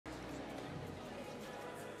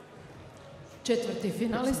Četvrti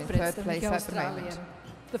finalist predstavnik Australije.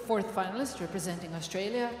 The fourth finalist representing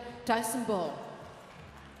Australia, Tyson Ball.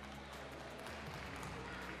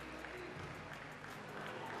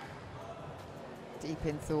 Deep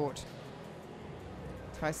in thought.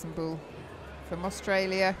 Tyson Ball from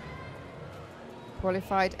Australia,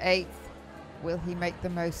 qualified 8th. Will he make the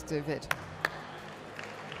most of it?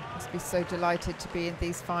 Must be so delighted to be in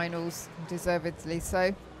these finals, deservedly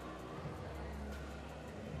so.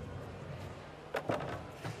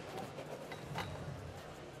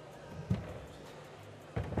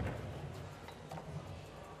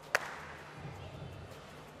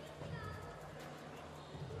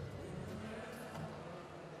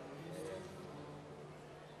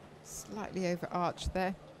 Slightly over arch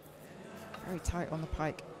there, very tight on the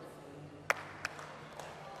pike.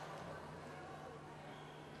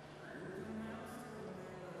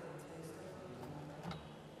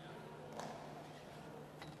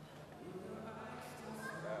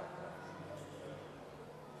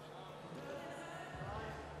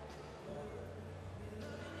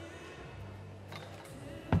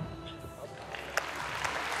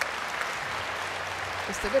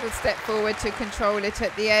 Just a little step forward to control it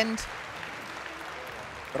at the end.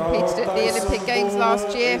 Competed at the Olympic Games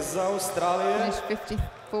last year. Finished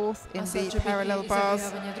 54th in the parallel bars.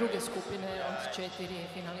 5th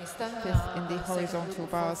in the horizontal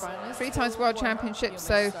bars. 3 times World Championship,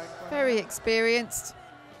 so very experienced.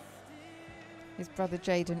 His brother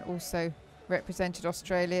Jaden also represented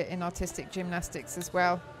Australia in artistic gymnastics as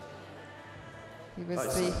well. He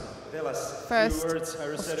was the first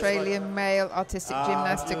Australian male artistic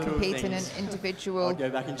gymnast to compete in an individual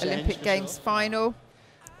Olympic Games final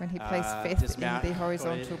when he placed 5th in the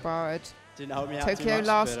horizontal bar at Tokyo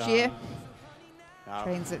last year.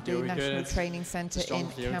 Trains at the National Training Centre in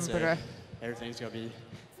Canberra. Everything's going to be...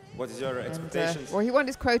 What is your expectations? Well, he won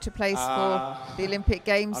his quota place for the Olympic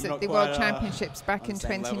Games at the World Championships back in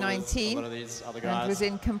 2019 and was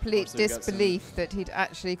in complete disbelief that he'd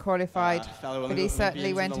actually qualified, but he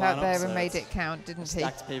certainly went out there and made it count, didn't he?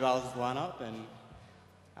 Stacked people lineup and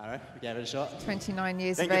I don't know, we gave it a shot. 29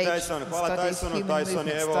 years of age, studies human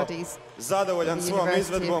movement studies. Zadovoljan svom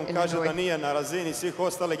izvedbom, kaže da nije na razini svih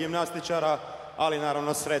ostalih gimnastičara, ali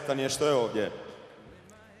naravno sretan je što je ovdje.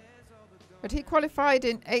 But he qualified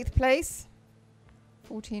in 8th place.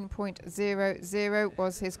 14.00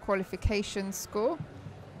 was his qualification score.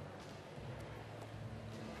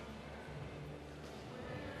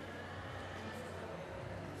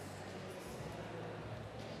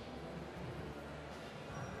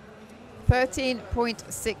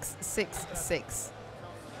 .666.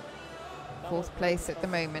 4th place at the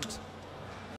moment.